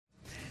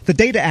The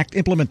Data Act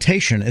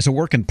implementation is a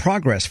work in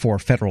progress for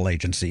federal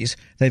agencies.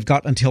 They've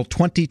got until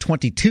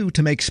 2022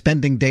 to make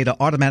spending data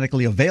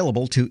automatically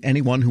available to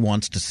anyone who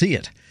wants to see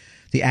it.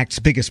 The Act's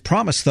biggest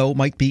promise, though,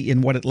 might be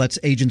in what it lets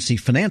agency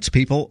finance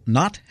people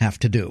not have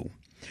to do.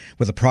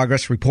 With a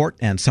progress report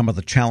and some of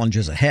the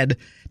challenges ahead,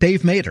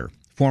 Dave Mader,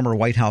 former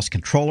White House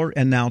Controller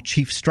and now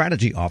Chief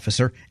Strategy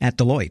Officer at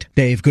Deloitte.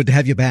 Dave, good to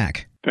have you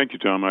back. Thank you,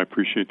 Tom. I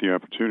appreciate the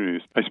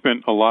opportunities. I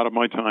spent a lot of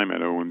my time at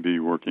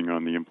OMB working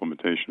on the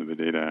implementation of the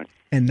Data Act.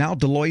 And now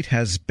Deloitte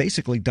has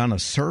basically done a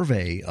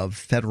survey of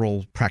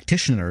federal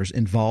practitioners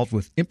involved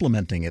with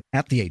implementing it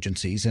at the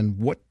agencies. And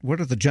what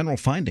are the general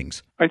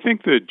findings? I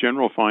think the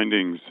general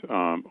findings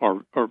are,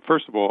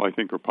 first of all, I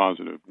think are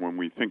positive. When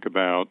we think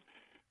about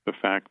the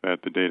fact that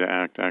the Data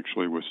Act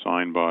actually was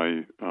signed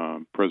by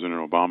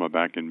President Obama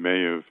back in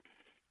May of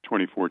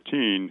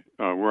 2014,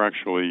 we're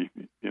actually,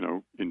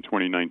 in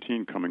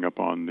 2019 coming up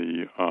on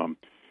the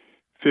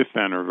fifth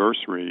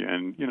anniversary.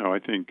 And, I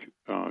think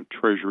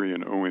Treasury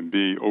and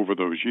OMB over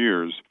those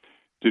years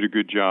did a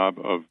good job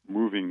of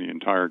moving the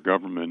entire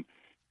government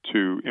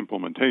to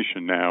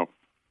implementation. Now,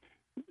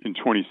 in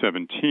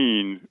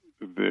 2017,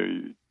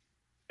 the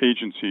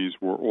agencies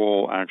were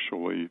all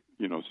actually,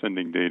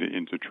 sending data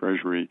into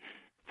Treasury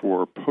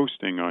for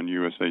posting on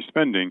USA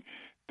spending.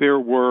 There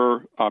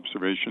were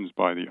observations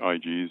by the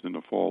IGs in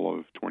the fall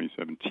of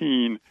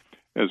 2017,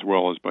 as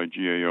well as by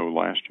GAO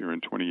last year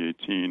in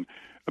 2018,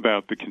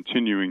 about the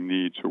continuing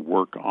need to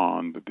work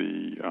on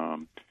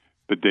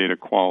the data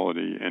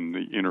quality and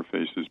the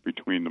interfaces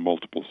between the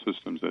multiple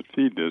systems that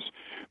feed this.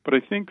 But I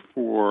think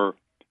for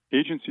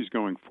agencies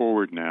going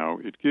forward now,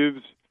 it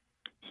gives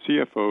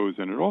CFOs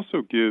and it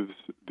also gives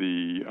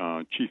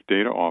the chief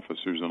data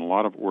officers in a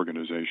lot of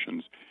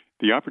organizations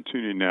the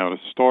opportunity now to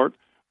start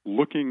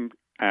looking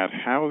at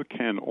how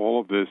can all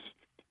of this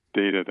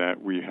data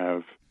that we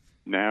have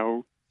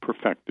now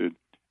perfected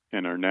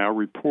and are now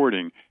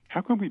reporting,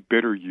 how can we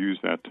better use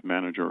that to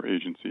manage our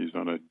agencies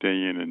on a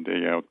day in and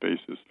day out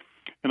basis?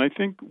 And I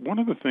think one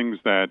of the things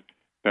that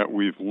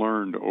we've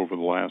learned over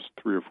the last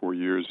 3 or 4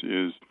 years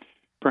is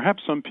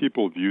perhaps some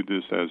people viewed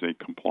this as a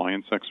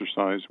compliance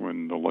exercise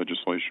when the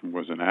legislation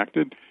was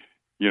enacted.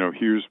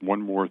 Here's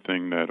one more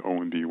thing that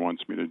OMB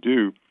wants me to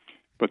do.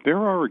 But there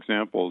are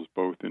examples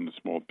both in the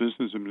Small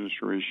Business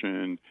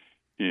Administration,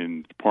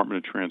 in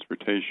Department of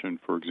Transportation,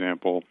 for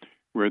example,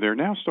 where they're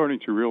now starting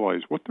to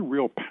realize what the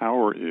real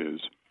power is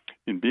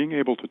in being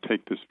able to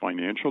take this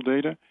financial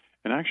data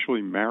and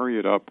actually marry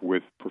it up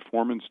with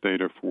performance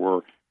data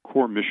for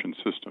core mission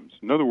systems.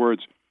 In other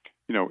words,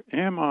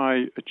 am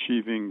I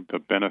achieving the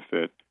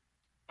benefit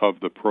of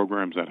the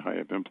programs that I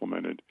have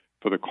implemented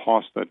for the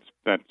cost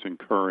that's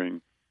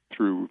incurring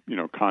through,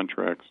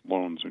 contracts,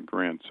 loans, and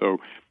grants? So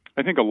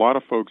I think a lot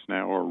of folks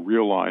now are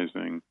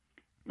realizing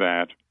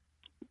that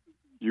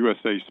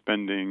USA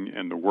spending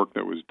and the work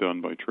that was done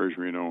by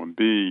Treasury and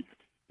OMB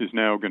is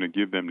now going to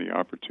give them the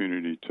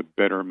opportunity to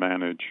better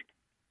manage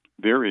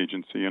their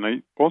agency. And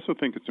I also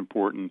think it's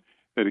important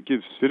that it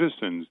gives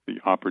citizens the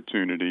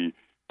opportunity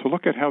to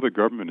look at how the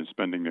government is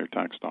spending their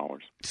tax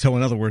dollars. So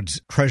in other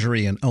words,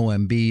 Treasury and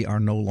OMB are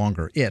no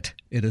longer it.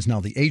 It is now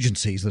the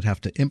agencies that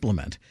have to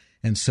implement.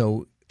 And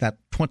so that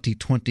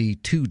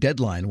 2022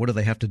 deadline, what do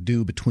they have to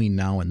do between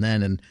now and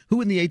then, and who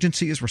in the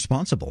agency is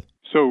responsible?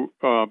 So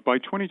by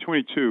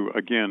 2022,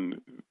 again,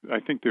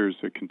 I think there's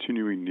a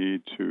continuing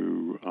need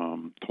to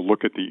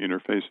look at the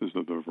interfaces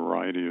of the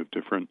variety of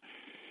different,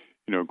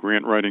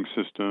 grant writing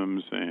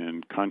systems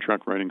and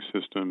contract writing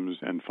systems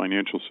and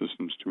financial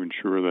systems to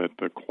ensure that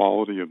the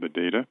quality of the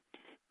data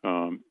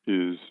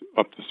is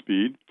up to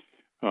speed.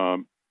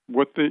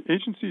 What the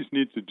agencies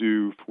need to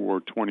do for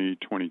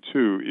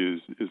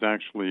 2022 is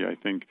actually, I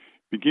think,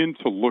 begin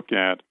to look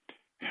at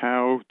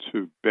how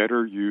to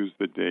better use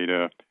the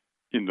data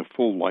in the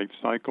full life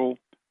cycle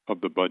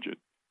of the budget.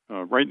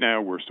 Right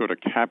now, we're sort of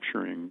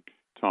capturing,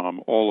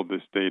 Tom, all of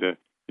this data,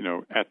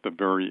 at the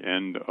very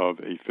end of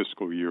a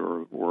fiscal year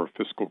or a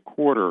fiscal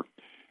quarter.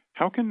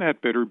 How can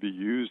that better be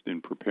used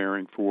in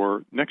preparing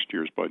for next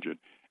year's budget?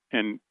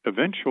 And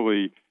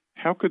eventually,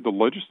 how could the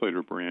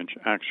legislative branch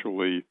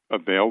actually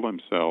avail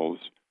themselves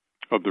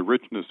of the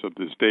richness of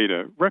this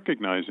data,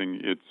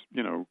 recognizing it's,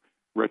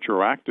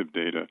 retroactive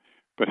data,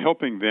 but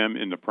helping them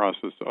in the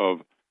process of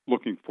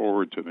looking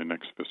forward to the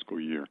next fiscal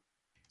year?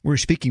 We're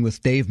speaking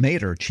with Dave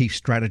Mader, Chief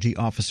Strategy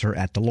Officer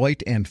at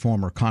Deloitte and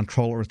former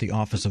Comptroller at the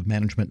Office of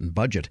Management and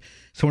Budget.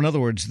 So in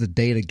other words, the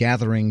data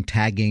gathering,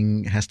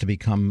 tagging has to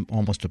become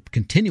almost a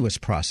continuous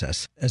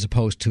process as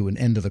opposed to an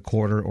end of the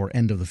quarter or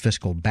end of the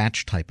fiscal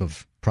batch type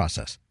of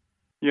process.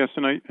 Yes,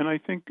 and I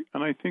think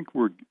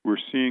we're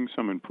seeing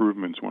some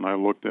improvements. When I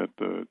looked at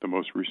the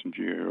most recent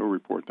GAO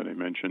report that I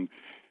mentioned,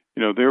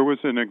 there was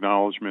an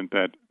acknowledgement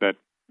that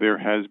there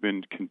has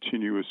been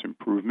continuous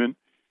improvement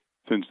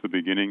since the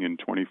beginning in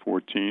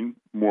 2014.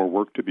 More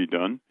work to be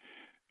done,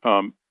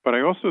 but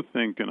I also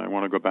think, and I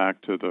want to go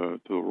back to the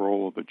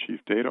role of the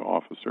Chief Data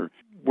Officer.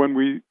 When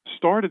we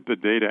started the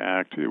Data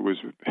Act, it was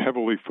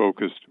heavily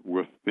focused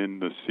within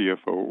the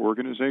CFO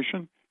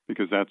organization,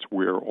 because that's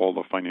where all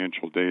the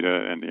financial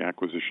data and the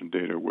acquisition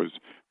data was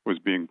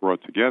being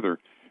brought together.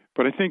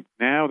 But I think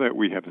now that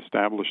we have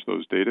established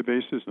those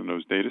databases and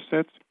those data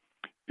sets,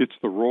 it's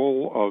the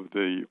role of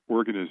the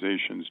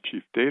organization's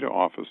chief data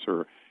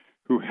officer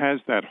who has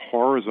that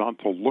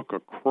horizontal look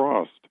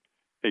across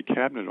a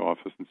cabinet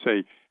office and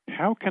say,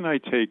 how can I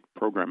take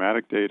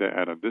programmatic data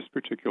out of this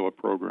particular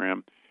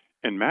program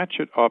and match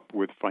it up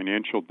with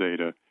financial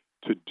data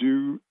to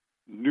do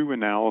new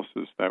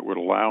analysis that would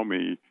allow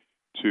me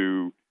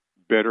to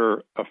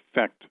better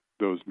affect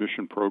those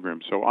mission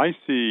programs? So I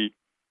see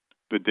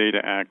the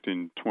Data Act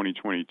in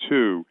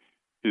 2022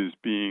 is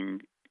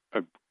being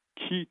a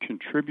key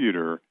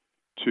contributor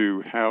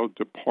to how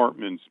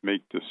departments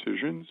make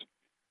decisions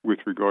with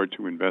regard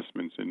to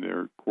investments in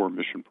their core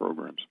mission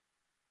programs.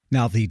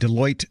 Now, the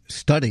Deloitte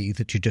study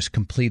that you just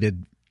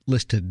completed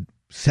listed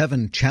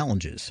 7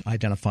 challenges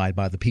identified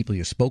by the people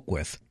you spoke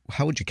with.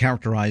 How would you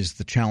characterize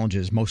the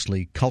challenges?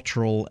 Mostly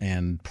cultural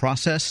and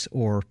process,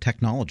 or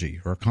technology,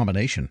 or a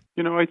combination?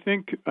 I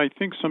think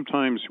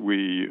sometimes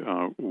we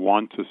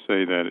want to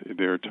say that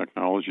there are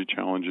technology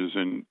challenges,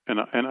 and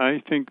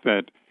I think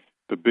that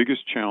the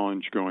biggest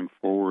challenge going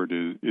forward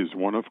is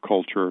one of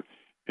culture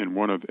and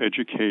one of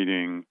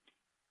educating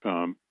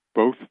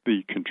both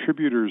the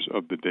contributors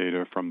of the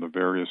data from the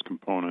various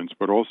components,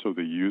 but also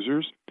the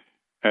users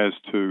as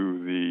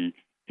to the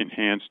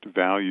enhanced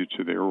value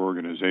to their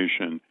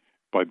organization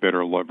by better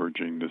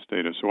leveraging this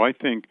data. So I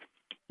think,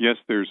 yes,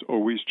 there's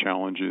always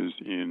challenges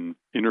in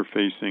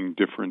interfacing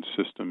different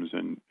systems,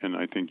 and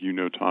I think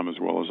Tom, as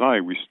well as I,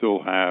 we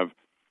still have,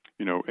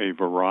 a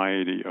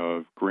variety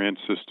of grant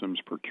systems,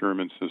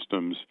 procurement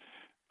systems,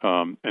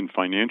 and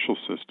financial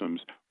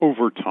systems.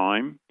 Over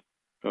time,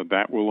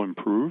 that will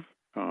improve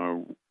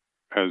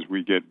as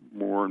we get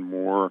more and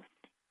more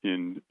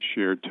in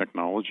shared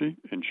technology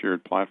and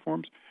shared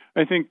platforms.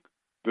 I think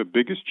the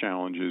biggest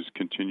challenge is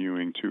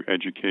continuing to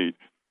educate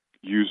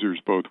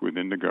users both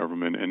within the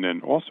government and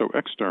then also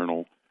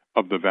external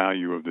of the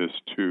value of this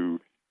to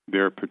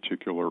their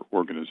particular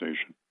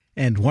organization.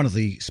 And one of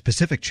the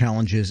specific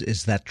challenges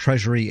is that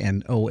Treasury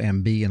and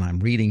OMB, and I'm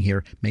reading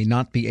here, may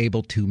not be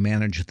able to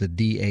manage the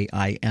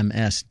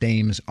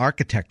DAIMS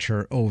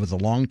architecture over the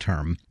long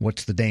term.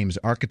 What's the DAIMS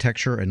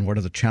architecture, and what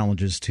are the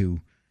challenges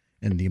to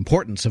and the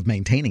importance of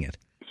maintaining it?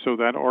 So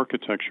that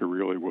architecture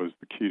really was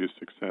the key to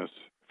success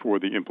for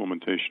the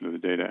implementation of the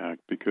Data Act,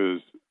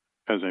 because,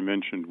 as I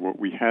mentioned, what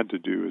we had to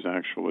do is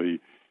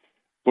actually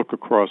look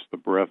across the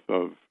breadth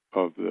of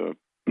the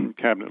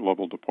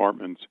cabinet-level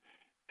departments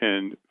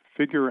and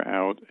figure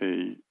out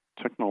a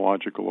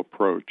technological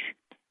approach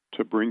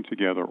to bring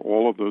together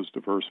all of those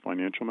diverse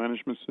financial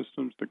management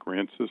systems, the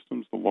grant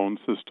systems, the loan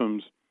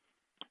systems,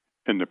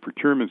 and the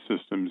procurement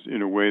systems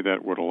in a way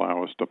that would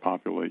allow us to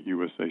populate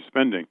USA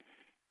spending.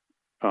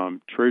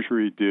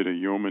 Treasury did a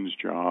yeoman's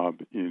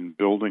job in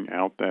building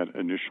out that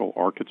initial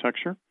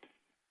architecture.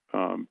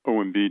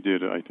 OMB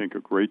did, I think, a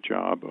great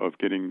job of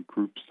getting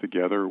groups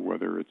together,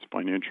 whether it's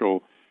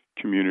financial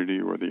community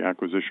or the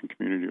acquisition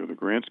community or the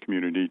grants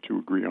community, to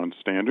agree on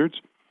standards.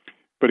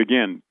 But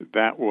again,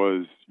 that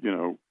was,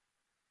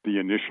 the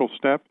initial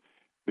step.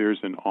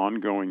 There's an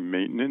ongoing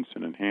maintenance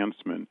and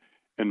enhancement.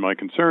 And my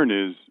concern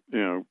is,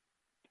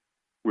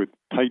 with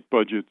tight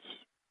budgets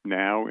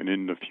now and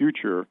in the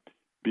future,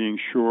 being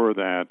sure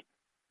that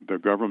the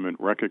government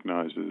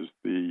recognizes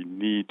the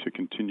need to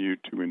continue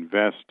to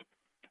invest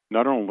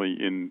not only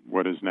in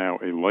what is now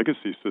a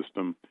legacy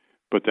system,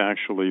 but to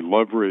actually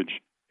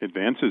leverage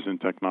advances in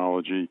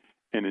technology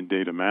and in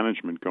data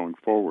management going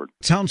forward.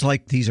 It sounds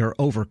like these are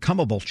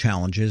overcomable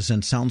challenges,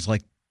 and sounds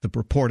like the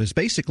report is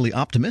basically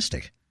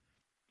optimistic.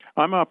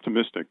 I'm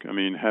optimistic. I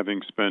mean,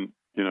 having spent,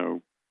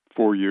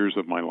 4 years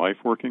of my life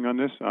working on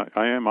this,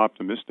 I am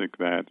optimistic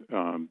that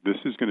this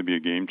is going to be a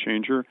game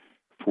changer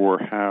for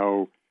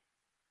how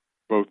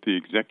both the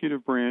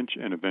executive branch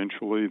and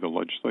eventually the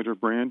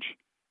legislative branch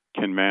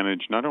can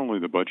manage not only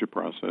the budget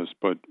process,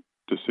 but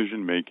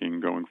decision-making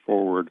going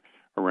forward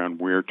around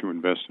where to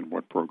invest in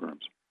what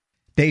programs.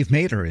 Dave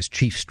Mader is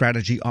Chief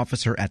Strategy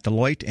Officer at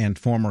Deloitte and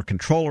former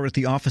Controller at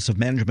the Office of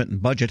Management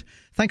and Budget.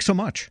 Thanks so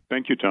much.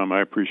 Thank you, Tom.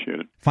 I appreciate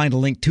it. Find a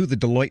link to the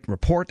Deloitte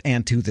report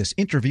and to this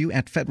interview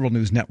at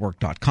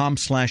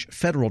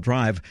federalnewsnetwork.com/Federal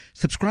Drive.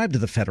 Subscribe to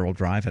the Federal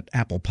Drive at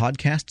Apple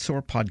Podcasts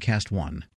or Podcast One.